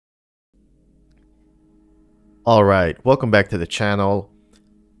Alright, welcome back to the channel,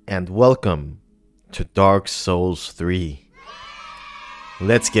 and welcome to Dark Souls 3.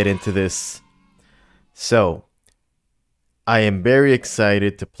 Let's get into this. So, I am very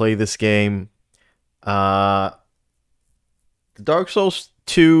excited to play this game. The Dark Souls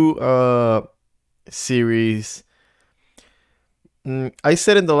 2 series. I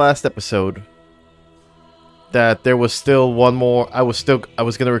said in the last episode that there was still one more. I was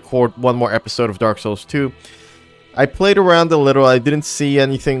gonna record one more episode of Dark Souls 2. I played around a little. I didn't see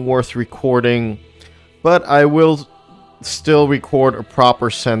anything worth recording, but I will still record a proper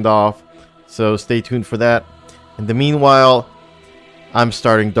send-off, so stay tuned for that. In the meanwhile, I'm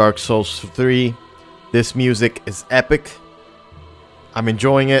starting Dark Souls 3. This music is epic. I'm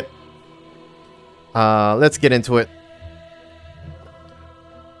enjoying it. Let's get into it.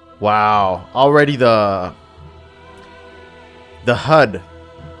 Wow, already the HUD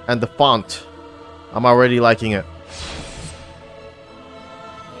and the font, I'm already liking it.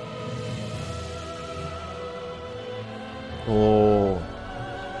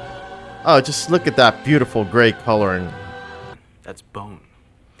 Oh, just look at that beautiful gray coloring. That's bone.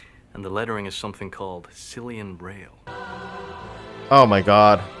 And the lettering is something called Cillian Braille. Oh my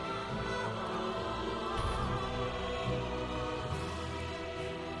god.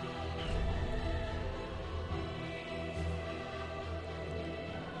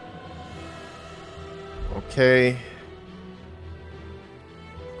 Okay.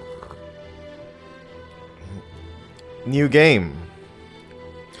 New game.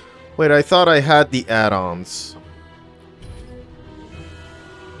 Wait, I thought I had the add-ons.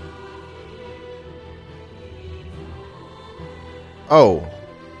 Oh.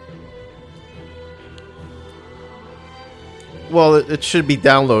 Well, it should be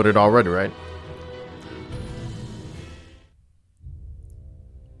downloaded already, right?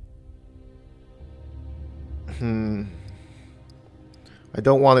 I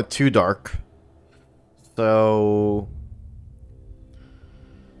don't want it too dark. So...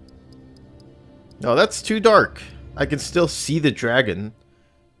 No, that's too dark. I can still see the dragon.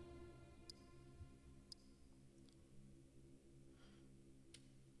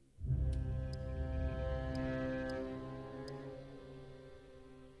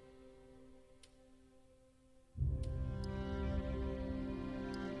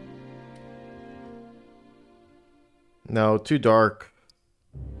 No, too dark.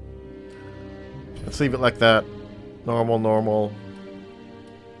 Let's leave it like that. Normal, normal.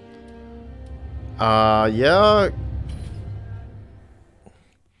 Yeah.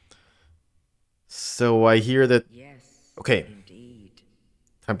 So I hear that... Yes, okay. indeed.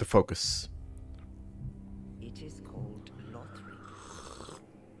 Time to focus. It is called Lothric,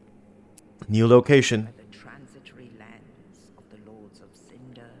 New location. where the transitory lands of the Lords of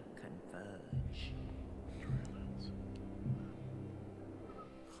Cinder converge.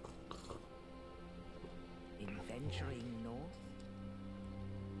 In venturing north,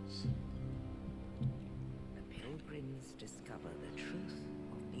 the pilgrims discover the truth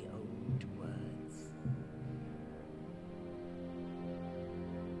of the old words.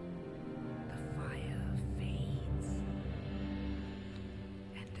 The fire fades,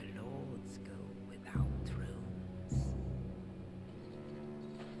 and the lords go without thrones.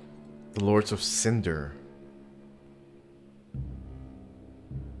 The Lords of Cinder.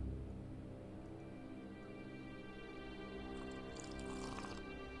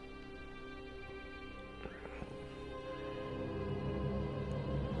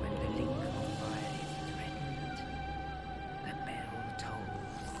 When the link of fire is threatened, the bell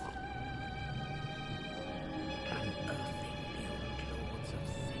tolls, unearthing the old lords of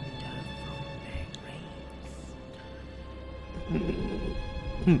Cinder from their graves.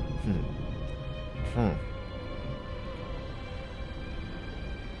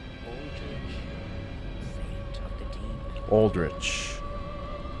 Aldrich, saint of the deep, Aldrich.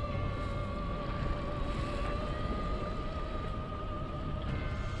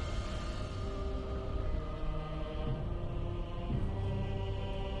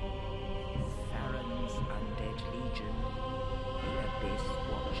 Farron's undead legion, the Abyss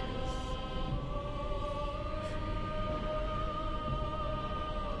Watchers.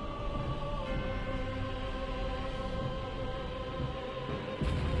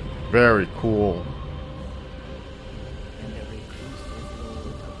 Very cool. And the reclusive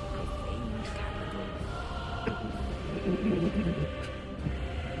lord of profaned capital.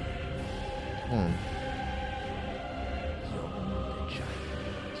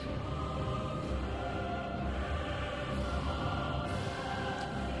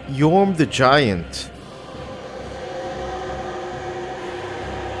 Yon the giant. Yorm the Giant.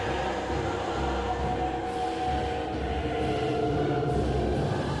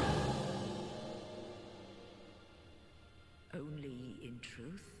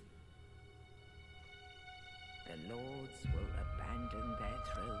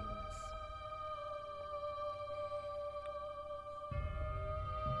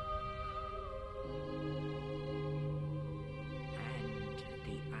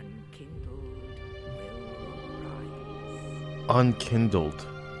 Unkindled.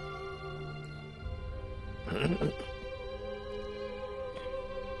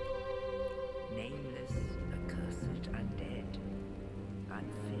 Nameless, accursed undead,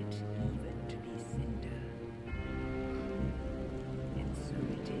 unfit even to be cinder. And so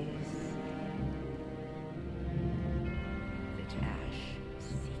it is that ash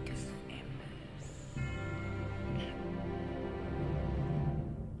seeketh embers.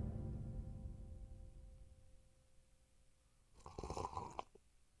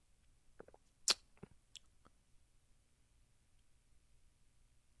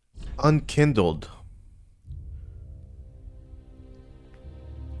 Unkindled.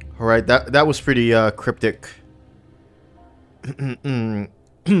 All right, that was pretty cryptic. Maybe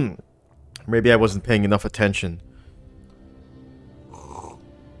I wasn't paying enough attention.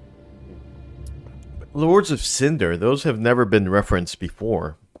 Lords of Cinder, those have never been referenced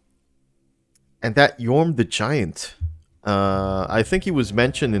before. And that Yorm the Giant, I think he was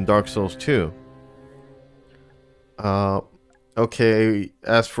mentioned in Dark Souls 2. Okay,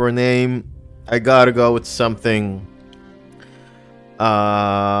 as for a name, I gotta go with something...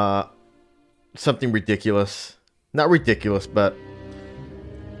 something ridiculous. Not ridiculous, but...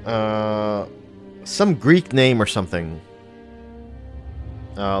 some Greek name or something.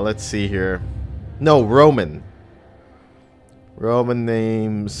 Let's see here. No, Roman. Roman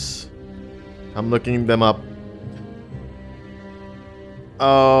names. I'm looking them up.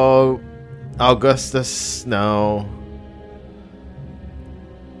 Oh... Augustus, no.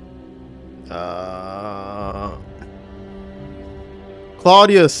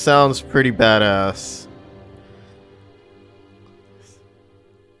 Claudius sounds pretty badass.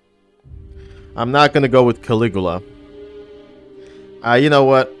 I'm not gonna go with Caligula. You know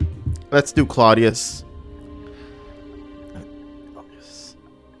what? Let's do Claudius.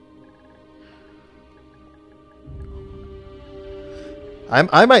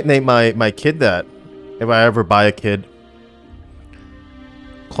 I might name my kid that if I ever buy a kid.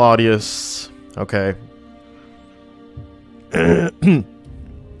 Claudius. Okay.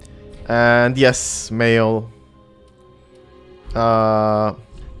 And yes, male.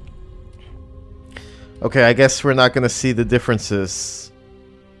 Okay, I guess we're not gonna see the differences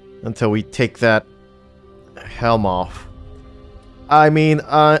until we take that helm off. I mean,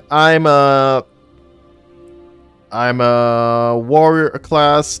 I'm a warrior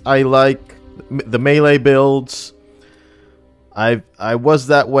class. I like the melee builds. I was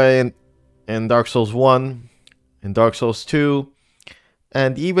that way in Dark Souls 1, in Dark Souls 2,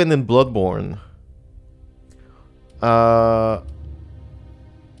 and even in Bloodborne. And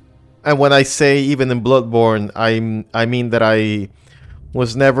when I say even in Bloodborne, I mean that I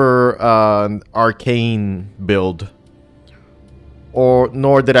was never an arcane build,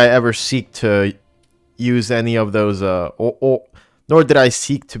 nor did I ever seek to use any of those, nor did I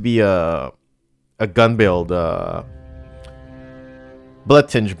seek to be a gun build, blood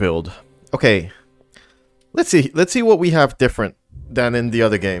tinge build. Okay, let's see what we have different than in the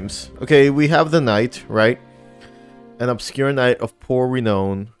other games. Okay, we have the knight, right? An obscure knight of poor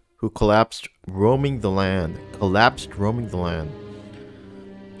renown who collapsed roaming the land.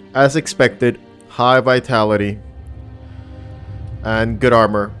 As expected, high vitality and good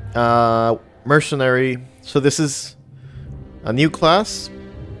armor. Mercenary. So this is a new class.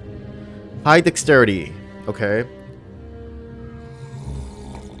 High dexterity. Okay.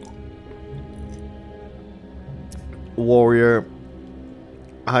 Warrior.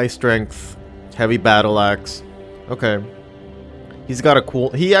 High strength. Heavy battle axe. Okay. He's got a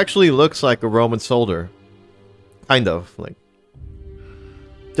cool... He actually looks like a Roman soldier. Kind of. Like...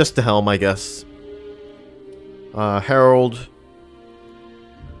 Just the helm, I guess. Herald.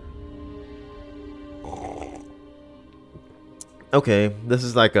 Okay, this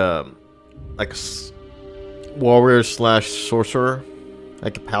is like a warrior slash sorcerer,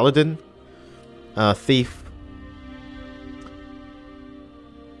 like a paladin, thief.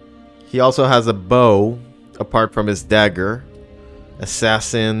 He also has a bow, apart from his dagger.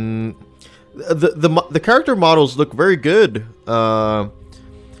 Assassin. The character models look very good.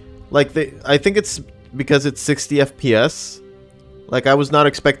 Like I think it's because it's 60 FPS. Like I was not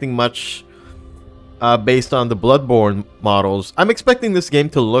expecting much. Based on the Bloodborne models. I'm expecting this game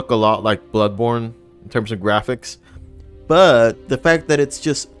to look a lot like Bloodborne in terms of graphics. But the fact that it's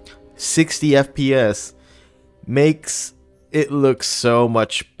just 60 FPS makes it look so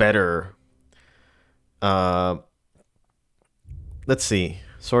much better. Let's see.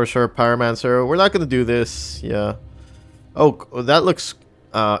 Sorcerer, Pyromancer. We're not going to do this. Yeah. Oh, that looks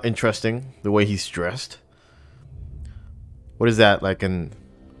interesting. The way he's dressed. What is that? Like an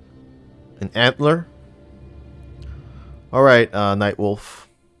antler? Alright, Nightwolf.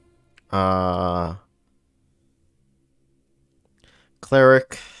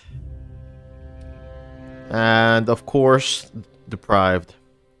 Cleric. And, of course, Deprived.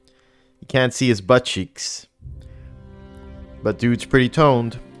 You can't see his butt cheeks. But dude's pretty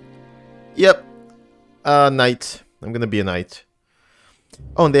toned. Yep. Knight. I'm gonna be a knight.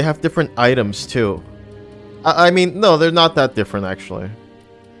 Oh, and they have different items, too. I mean, no, they're not that different, actually.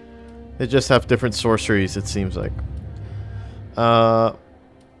 They just have different sorceries, it seems like.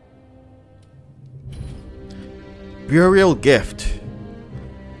 Burial Gift.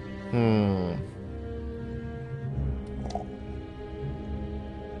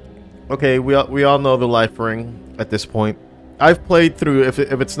 Okay, we all know the Life Ring at this point. I've played through, if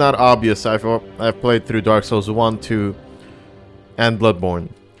it's not obvious, I've played through Dark Souls 1, 2, and Bloodborne.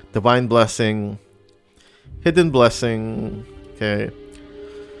 Divine Blessing, Hidden Blessing, okay.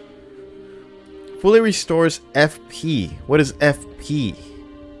 Fully restores FP. What is FP?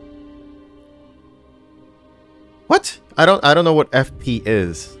 What? I don't know what FP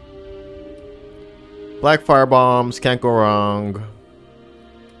is. Black Fire Bombs, can't go wrong.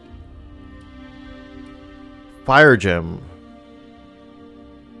 Fire Gem.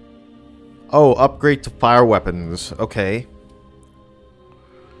 Oh, upgrade to fire weapons. Okay.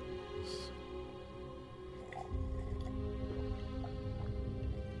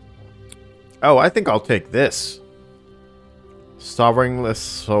 Oh, I think I'll take this. Sovereignless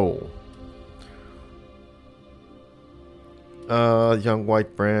Soul. Young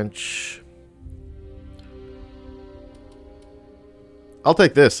White Branch. I'll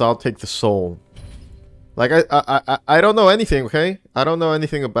take this. I'll take the soul. Like, I don't know anything, okay? I don't know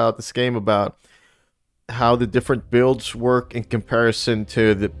anything about this game, about how the different builds work in comparison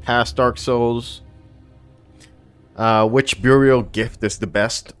to the past Dark Souls. Which burial gift is the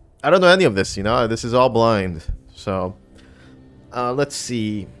best. I don't know any of this, you know? This is all blind. So, let's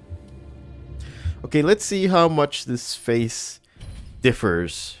see. Okay, let's see how much this face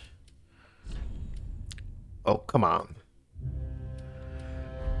differs. Oh, come on.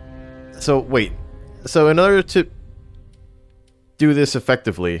 So, wait. So, in order to do this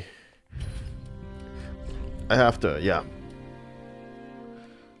effectively, I have to, yeah.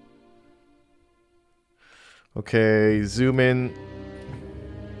 Okay, zoom in.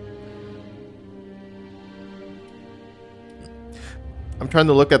 I'm trying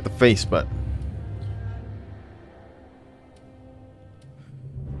to look at the face, but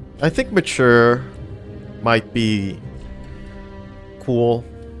I think mature might be cool.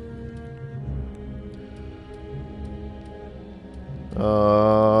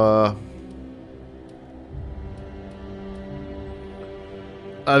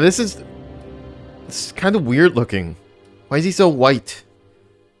 This is kind of weird looking. Why is he so white?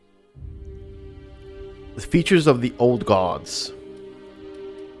 The features of the old gods.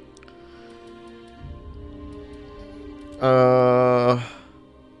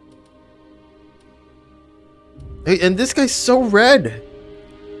 Hey, and this guy's so red.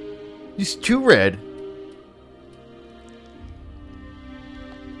 He's too red.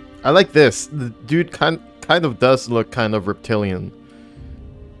 I like this. The dude kind of does look kind of reptilian.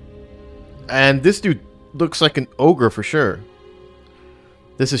 And this dude looks like an ogre for sure.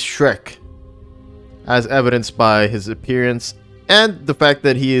 This is Shrek, as evidenced by his appearance and the fact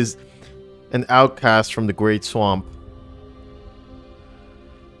that he is an outcast from the Great Swamp.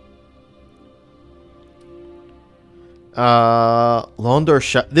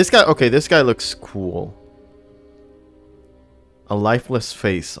 This guy, okay, this guy looks cool. A lifeless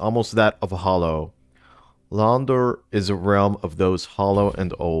face, almost that of a hollow. Londor is a realm of those hollow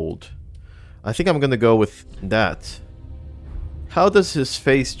and old. I think I'm gonna go with that. How does his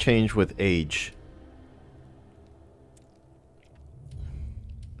face change with age?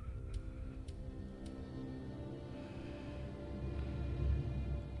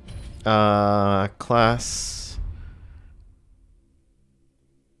 Class.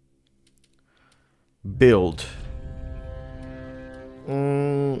 Build.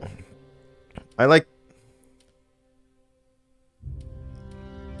 I like...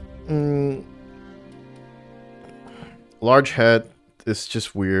 large head is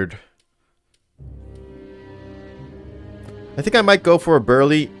just weird. I think I might go for a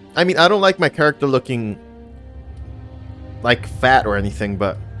burly... I mean, I don't like my character looking like fat or anything,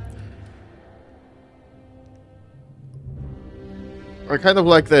 but I kind of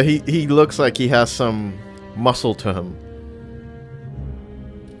like that he looks like he has some muscle to him.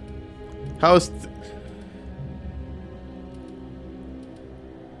 How is...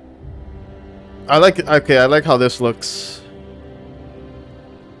 I like... Okay, I like how this looks.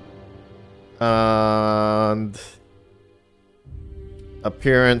 And...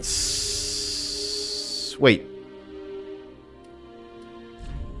 Appearance... Wait.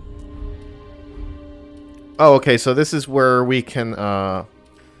 Oh, okay, so this is where we can,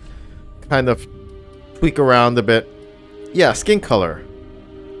 kind of tweak around a bit. Yeah, skin color.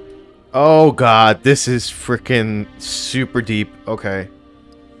 Oh god, this is freaking super deep. Okay.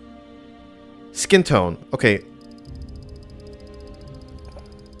 Skin tone. Okay.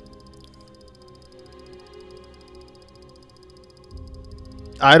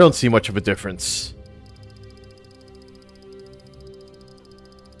 I don't see much of a difference.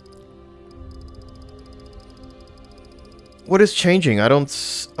 What is changing? I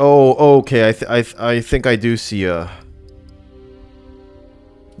don't oh, okay. I think I do see a...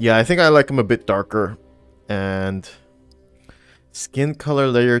 Yeah, I think I like him a bit darker. And... Skin color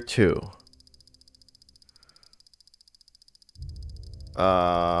layer 2.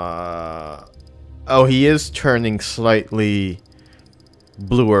 Oh, he is turning slightly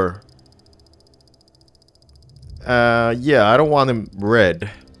bluer. Yeah, I don't want him red.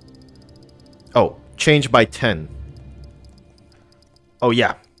 Oh, change by 10. Oh,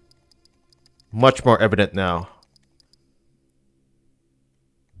 yeah. Much more evident now.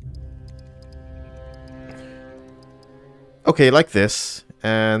 Okay, like this.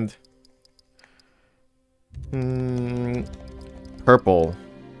 And... purple.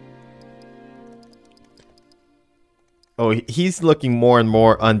 Oh, he's looking more and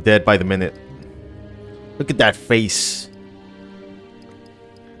more undead by the minute. Look at that face.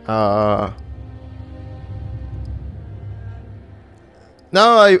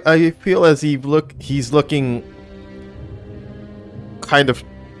 Now I feel as he's looking kind of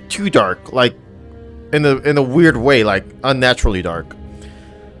too dark, like in a weird way, like unnaturally dark.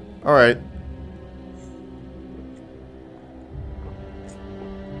 All right.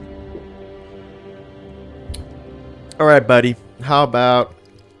 All right, buddy. How about...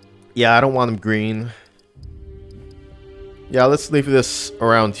 Yeah, I don't want him green. Yeah, let's leave this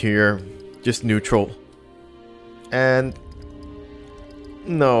around here. Just neutral. And...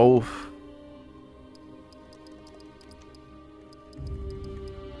 No.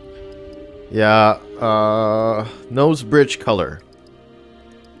 Yeah, nose bridge color.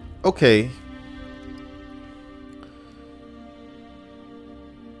 Okay.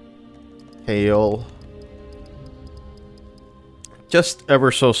 Pale. Just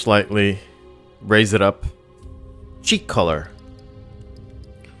ever so slightly. Raise it up. Cheek color.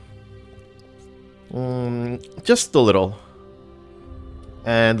 Just a little.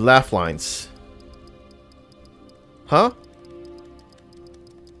 And laugh lines. Huh?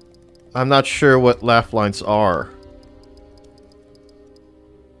 I'm not sure what laugh lines are.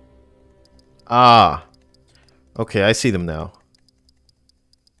 Ah. Okay, I see them now.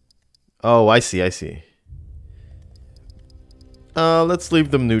 Oh, I see, I see. Let's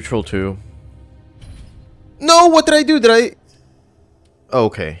leave them neutral too. No, what did I do? Did I...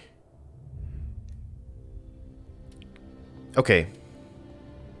 Okay. Okay.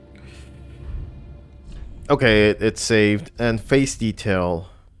 Okay, it's saved. And face detail.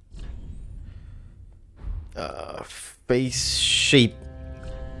 Face shape.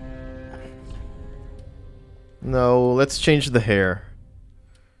 No, let's change the hair.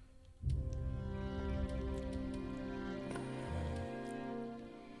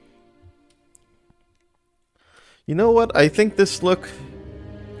 You know what? I think this look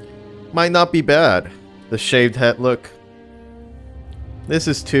might not be bad. The shaved head look. This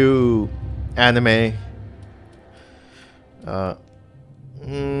is too anime.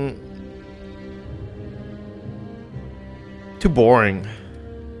 Too boring.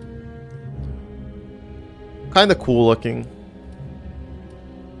 Kinda cool looking.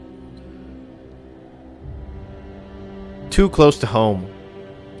 Too close to home.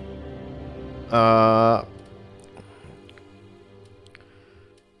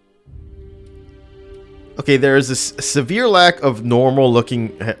 Okay, there is a severe lack of normal looking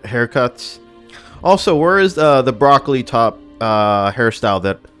haircuts. Also, where is the broccoli top hairstyle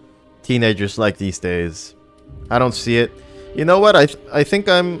that teenagers like these days? I don't see it. You know what? I think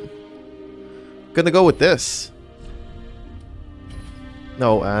I'm gonna go with this.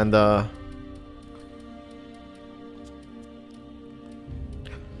 No, and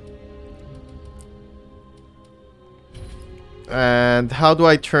how do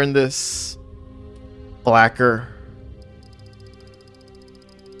I turn this blacker?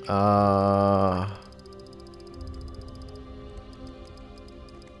 No.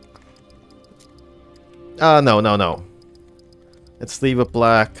 Let's leave it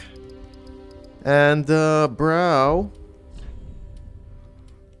black. And, brow.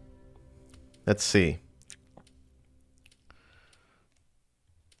 Let's see.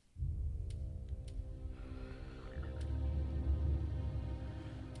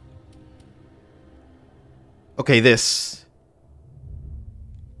 Okay, this.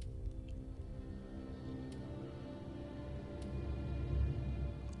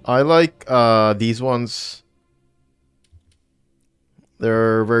 I like these ones.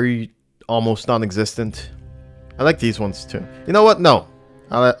 They're very almost non-existent. I like these ones too. You know what? No.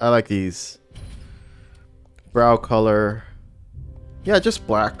 I like these. Brow color. Yeah, just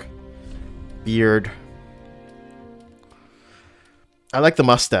black. Beard. I like the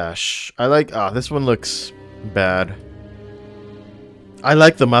mustache. I like... Ah, this one looks bad. I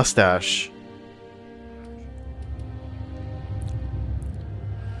like the mustache.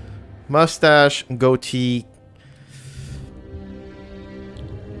 Mustache, goatee.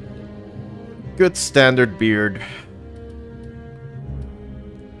 Good standard beard.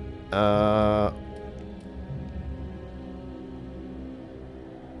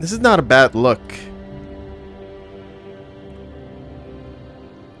 This is not a bad look.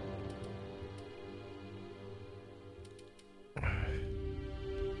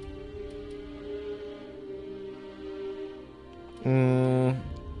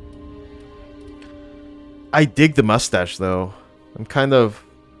 I dig the mustache though. I'm kind of...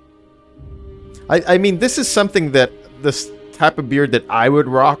 I mean, this is something that... This type of beard that I would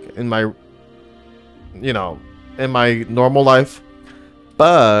rock in my... You know, in my normal life.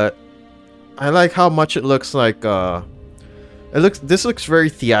 But... I like how much it looks like, This looks very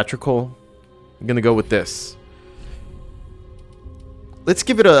theatrical. I'm gonna go with this. Let's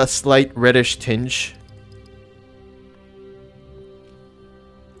give it a slight reddish tinge.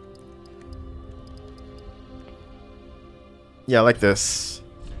 Yeah, I like this.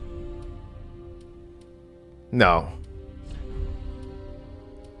 No.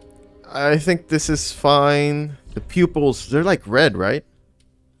 I think this is fine. The pupils, they're like red, right?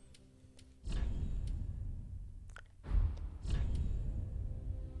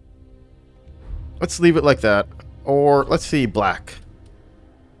 Let's leave it like that. Or, let's see, black.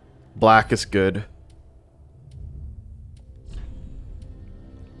 Black is good.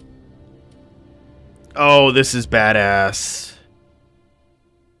 Oh, this is badass.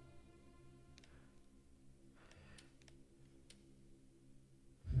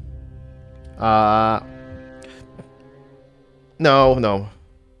 No, no.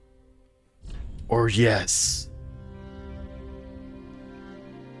 Or yes.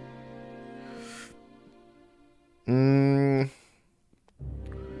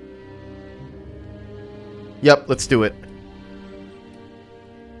 Yep, let's do it.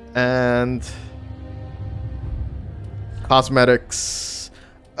 And... Cosmetics.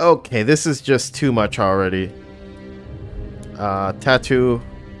 Okay, this is just too much already. Tattoo.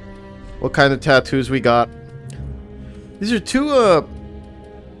 What kind of tattoos we got? These are two,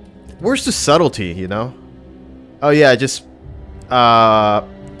 where's the subtlety, you know? Oh yeah, just,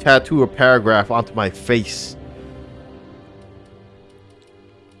 tattoo a paragraph onto my face.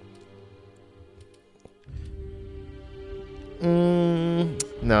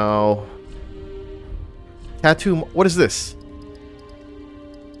 No. Tattoo, what is this?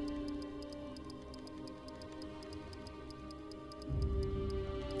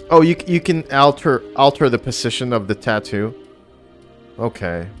 Oh, you can alter the position of the tattoo.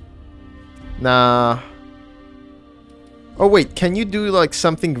 Okay. Nah. Oh wait, can you do like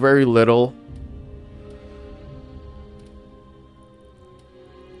something very little?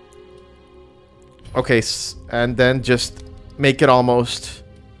 Okay, and then just make it almost...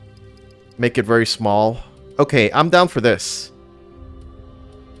 Make it very small. Okay, I'm down for this.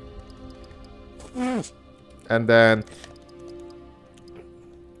 And then...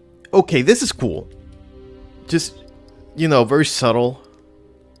 Okay, this is cool. Just, you know, very subtle.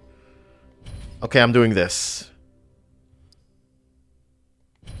 Okay, I'm doing this.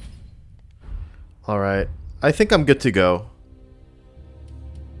 Alright. I think I'm good to go.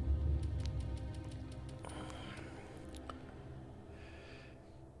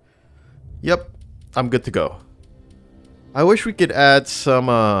 Yep, I'm good to go. I wish we could add some,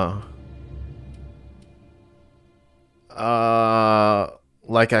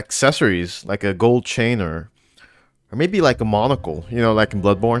 like accessories, like a gold chain or maybe like a monocle, you know, like in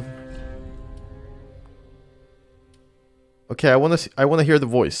Bloodborne. Okay, I want to hear the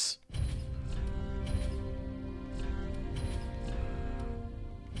voice.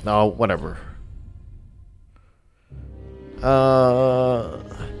 No, whatever.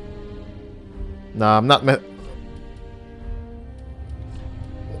 Nah, I'm not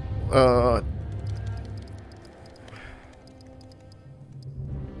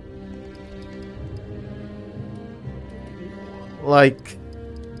like...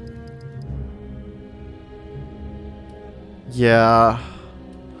 Yeah.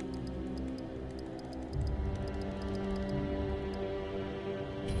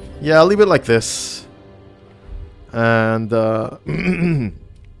 Yeah, I'll leave it like this. And I'm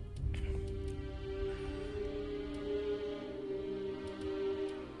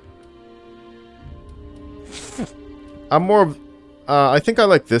more of I think I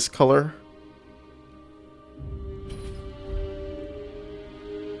like this color.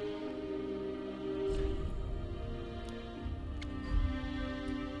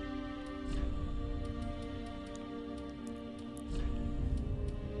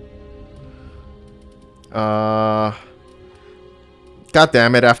 God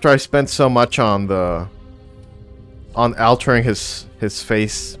damn it, after I spent so much on altering his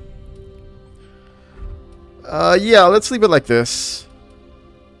face. Yeah, let's leave it like this.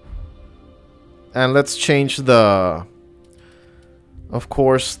 And let's change of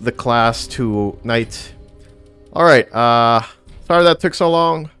course, the class to knight. Alright, sorry that took so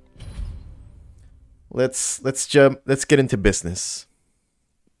long. Let's get into business.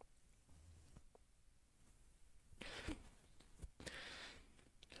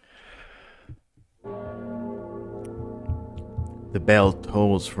 The bell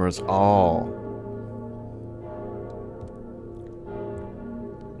tolls for us all.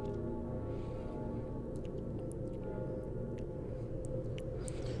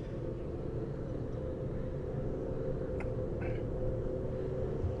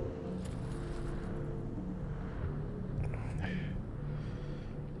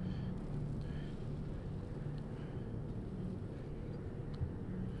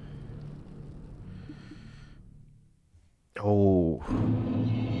 Oh.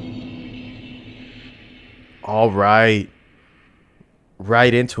 All right.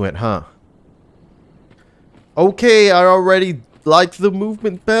 Right into it, huh? Okay, I already like the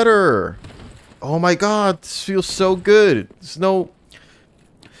movement better. Oh my god, this feels so good. There's no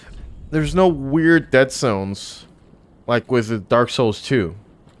weird dead zones like with Dark Souls 2.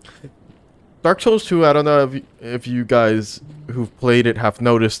 Dark Souls 2, I don't know if you guys who've played it have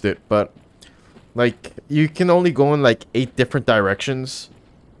noticed it, but like, you can only go in like 8 different directions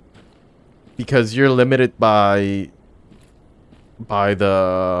because you're limited by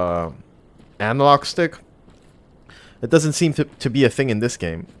the analog stick. It doesn't seem to be a thing in this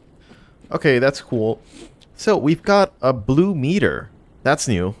game. Okay, that's cool. So, we've got a blue meter. That's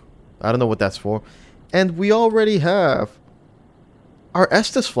new. I don't know what that's for. And we already have our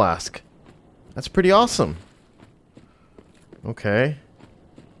Estus flask. That's pretty awesome. Okay.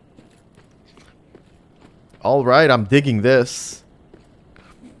 Alright, I'm digging this.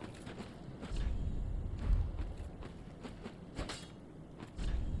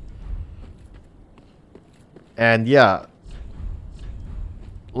 And yeah,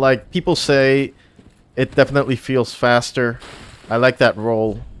 like people say, it definitely feels faster. I like that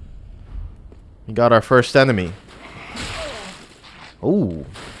roll. We got our first enemy. Ooh.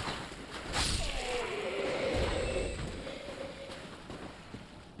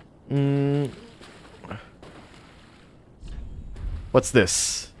 What's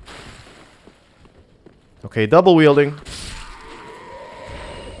this? Okay, double wielding.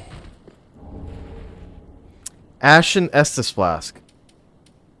 Ashen Estus Flask.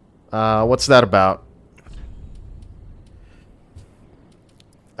 What's that about?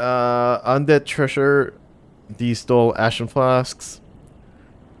 Undead treasure. These stole Ashen Flasks.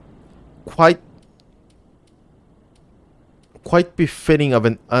 Quite befitting of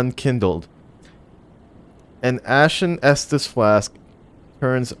an unkindled. An Ashen Estus Flask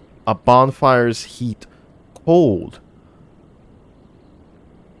turns a bonfire's heat cold.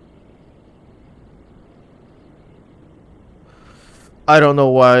 I don't know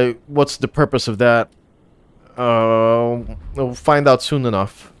why. What's the purpose of that? We'll find out soon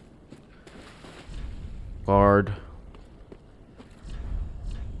enough. Guard.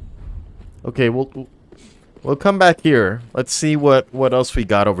 Okay, we'll come back here. Let's see what else we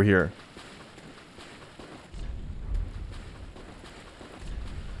got over here.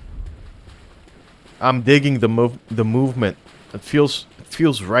 I'm digging the movement. It feels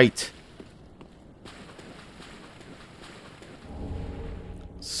right.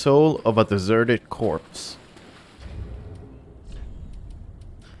 Soul of a deserted corpse.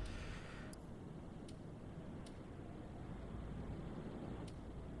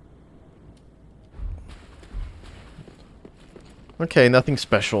 Okay, nothing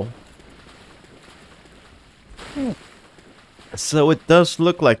special. So it does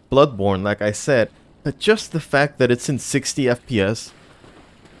look like Bloodborne, like I said, but just the fact that it's in 60 FPS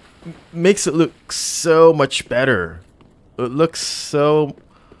makes it look so much better. It looks so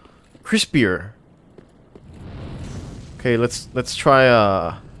crispier. Okay, let's try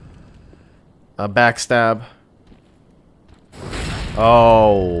a backstab.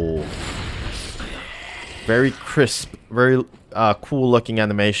 Oh. Very crisp. Very cool looking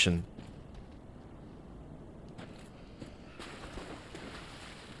animation.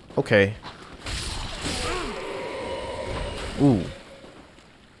 Okay. Ooh.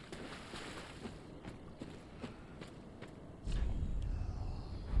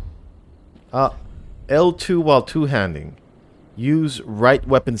 L2 while two-handing. Use right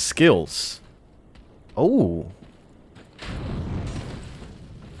weapon skills. Oh.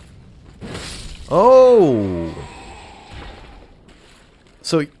 Oh.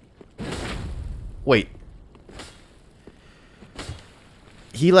 So, wait.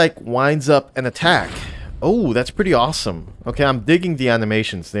 He like winds up an attack. Oh, that's pretty awesome. Okay, I'm digging the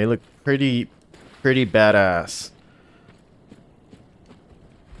animations. They look pretty badass.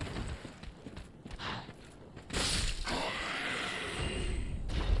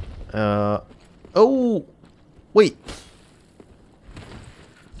 Oh, wait.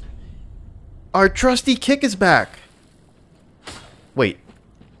 Our trusty kick is back. Wait.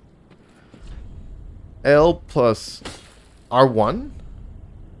 L plus R1?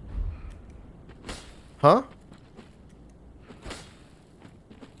 Huh?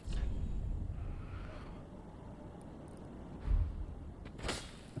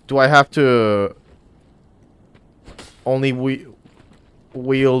 Do I have to only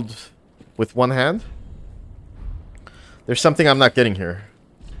wield with one hand? There's something I'm not getting here.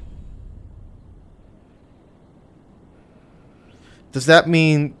 Does that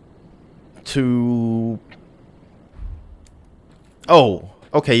mean to... Oh,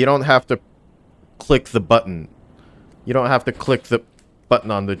 okay, you don't have to click the button. You don't have to click the button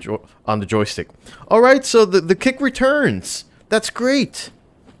on the joystick. Alright, so the kick returns. That's great.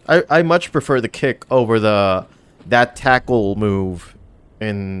 I much prefer the kick over that tackle move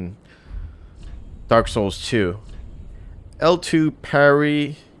in Dark Souls 2. L2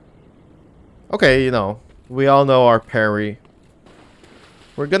 parry. Okay, you know, we all know our parry.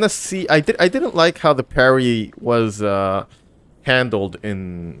 We're gonna see. I didn't like how the parry was handled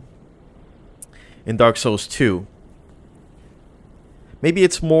in Dark Souls 2. Maybe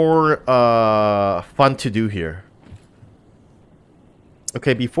it's more fun to do here.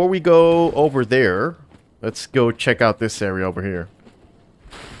 Okay, before we go over there, let's go check out this area over here.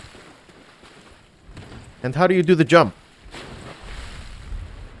 And how do you do the jump?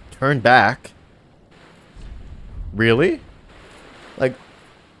 Turn back? Really? Like,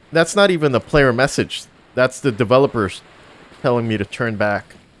 that's not even a player message. That's the developers telling me to turn back.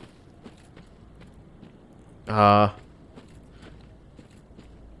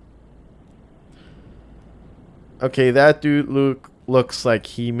 Okay, that dude looks like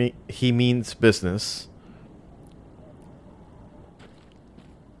he means business.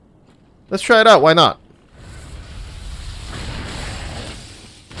 Let's try it out. Why not?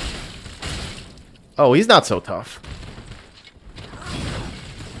 Oh, he's not so tough.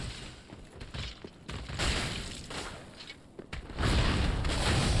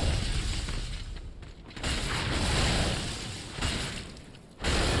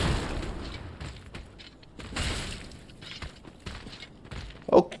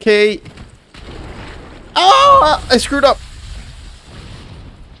 Okay. Ah! I screwed up.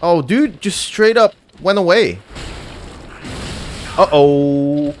 Oh, dude, just straight up went away.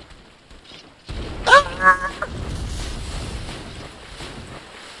 Uh-oh. Ah!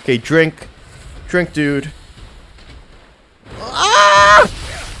 Okay, drink. Drink, dude. Ah!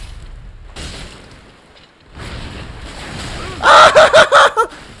 Ah!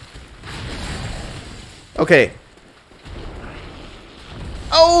 Okay.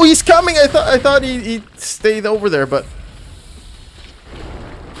 Oh, he's coming! I thought he stayed over there, but...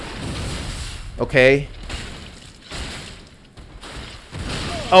 Okay.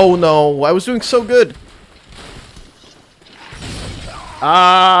 Oh no, I was doing so good.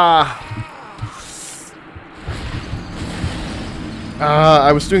 I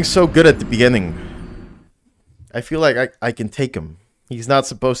was doing so good at the beginning. I feel like I can take him. He's not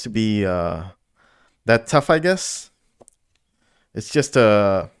supposed to be that tough, I guess. It's just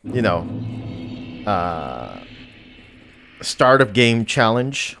a, you know, start of game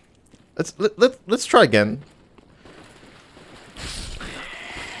challenge. Let's try again.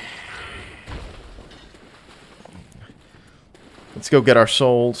 Let's go get our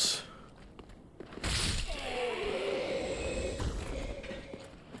souls.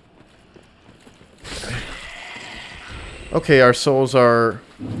 Okay, our souls are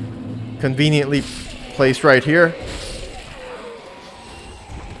conveniently placed right here.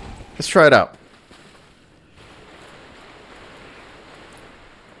 Let's try it out.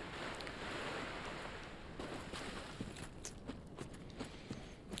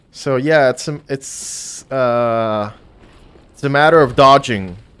 So yeah, it's a matter of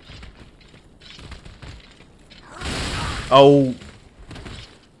dodging. Oh.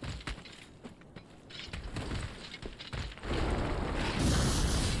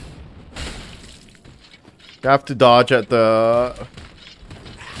 You have to dodge at the...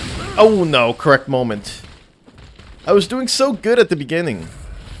 Oh no, correct moment. I was doing so good at the beginning.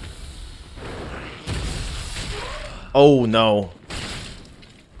 Oh no.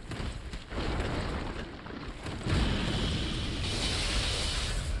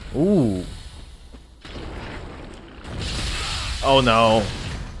 Ooh. Oh no.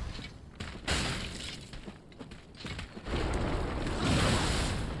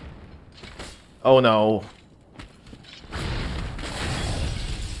 Oh no.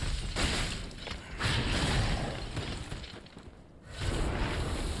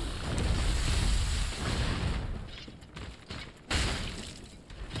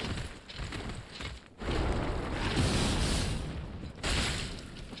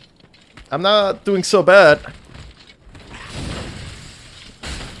 I'm not doing so bad.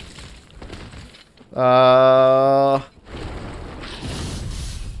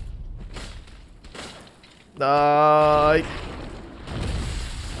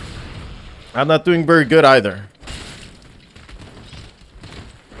 I'm not doing very good either.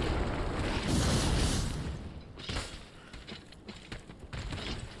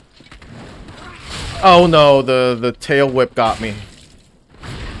 Oh no, the tail whip got me.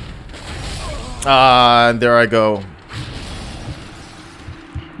 And there I go.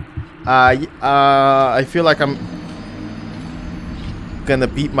 I feel like I'm gonna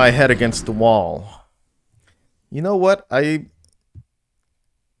beat my head against the wall. You know what?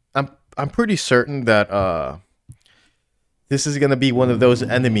 I'm pretty certain that this is gonna be one of those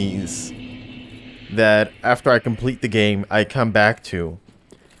enemies that after I complete the game I come back to,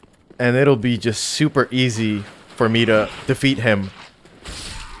 and it'll be just super easy for me to defeat him.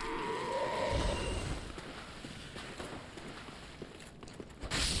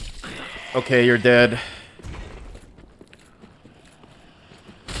 Okay, you're dead.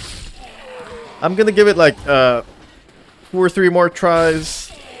 I'm gonna give it like 2 or 3 more tries.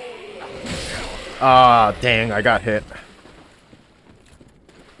 Ah, dang, I got hit.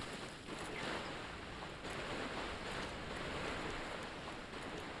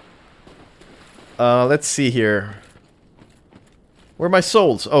 Let's see here. Where are my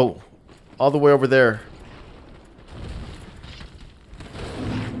souls? Oh, all the way over there.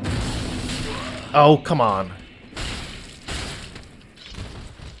 Oh, come on.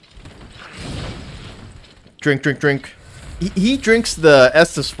 Drink, drink, drink. He drinks the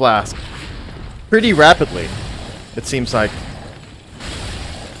Estus flask pretty rapidly, it seems like.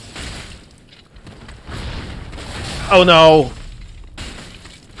 Oh no!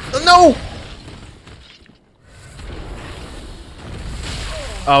 Oh no!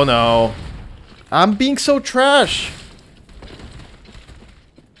 Oh no. I'm being so trash.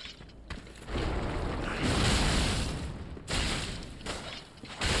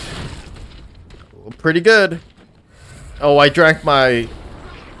 Pretty good. Oh, I drank my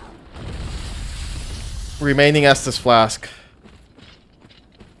remaining Estus flask.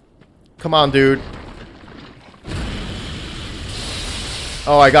 Come on, dude.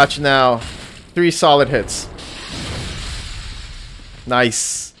 Oh, I got you now. 3 solid hits.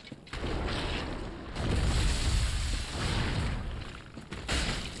 Nice.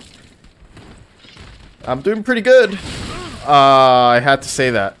 I'm doing pretty good. I had to say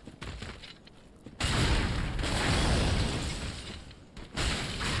that.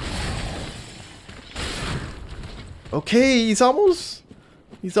 Okay, he's almost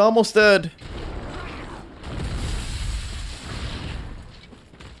dead.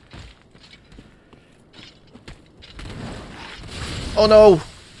 Oh no.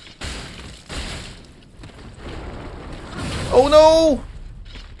 Oh no.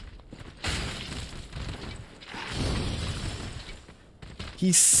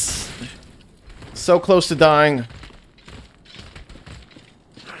 He's so close to dying.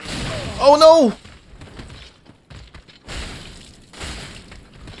 Oh no.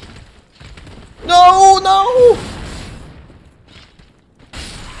 No, no!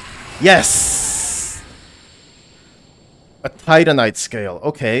 Yes! A Titanite scale.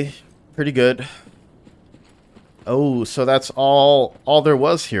 Okay. Pretty good. Oh, so that's all there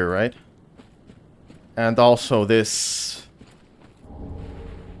was here, right? And also this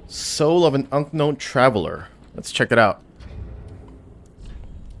Soul of an Unknown Traveler. Let's check it out.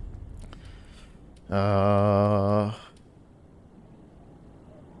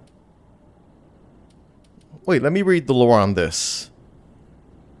 Wait, let me read the lore on this.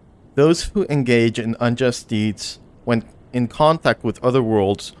 Those who engage in unjust deeds when in contact with other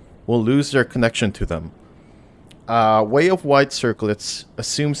worlds will lose their connection to them. Way of White Circlets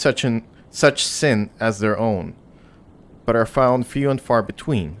assume such sin as their own, but are found few and far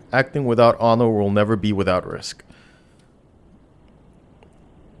between. Acting without honor will never be without risk.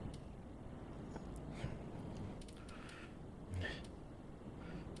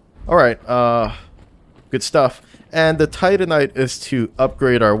 Alright, good stuff. And the Titanite is to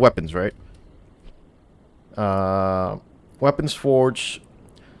upgrade our weapons, right? Weapons Forge.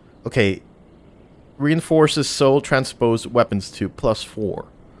 Okay. Reinforces soul transposed weapons to +4.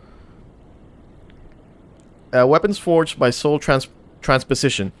 Weapons forged by soul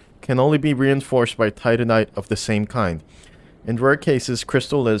transposition can only be reinforced by Titanite of the same kind. In rare cases,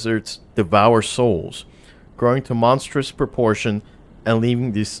 crystal lizards devour souls, growing to monstrous proportion and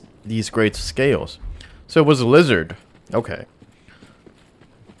leaving these great scales. So it was a lizard. Okay.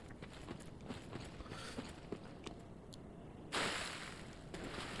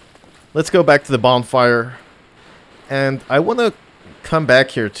 Let's go back to the bonfire. And I want to come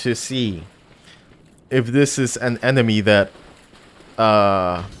back here to see if this is an enemy that...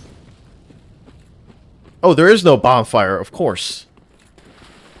 Oh, there is no bonfire, of course.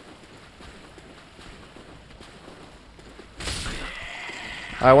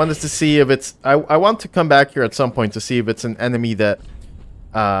 I wanted to see if it's... I want to come back here at some point to see if it's an enemy that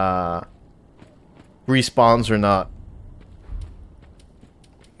respawns or not.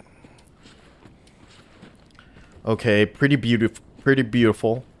 Okay, pretty beautiful. Pretty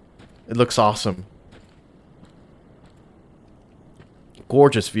beautiful. It looks awesome.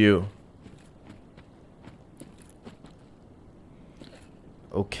 Gorgeous view.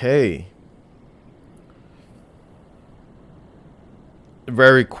 Okay.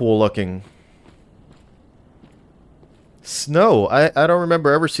 Very cool looking. Snow. I don't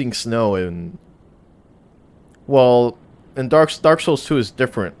remember ever seeing snow in... Well, in Dark Souls 2 is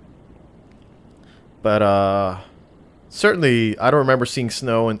different. But, certainly, I don't remember seeing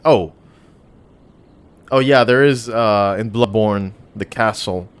snow in... Oh! Oh, yeah, there is, in Bloodborne, the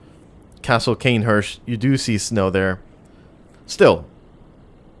castle. Castle Cainhurst. You do see snow there. Still.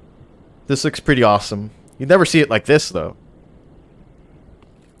 This looks pretty awesome. You never see it like this, though.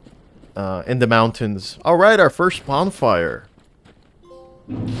 In the mountains. Alright, our first bonfire.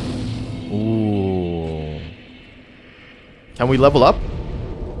 Ooh. Can we level up?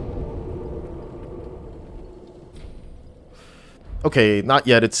 Okay, not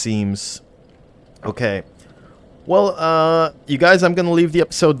yet, it seems. Okay. Well, you guys, I'm gonna leave the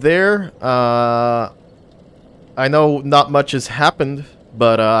episode there. I know not much has happened,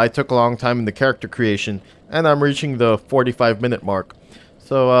 but I took a long time in the character creation, and I'm reaching the 45-minute mark.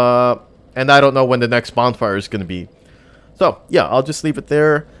 So, and I don't know when the next bonfire is gonna be. So, yeah, I'll just leave it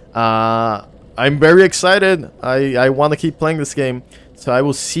there. I'm very excited. I want to keep playing this game. So I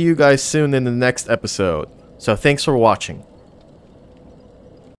will see you guys soon in the next episode. So thanks for watching.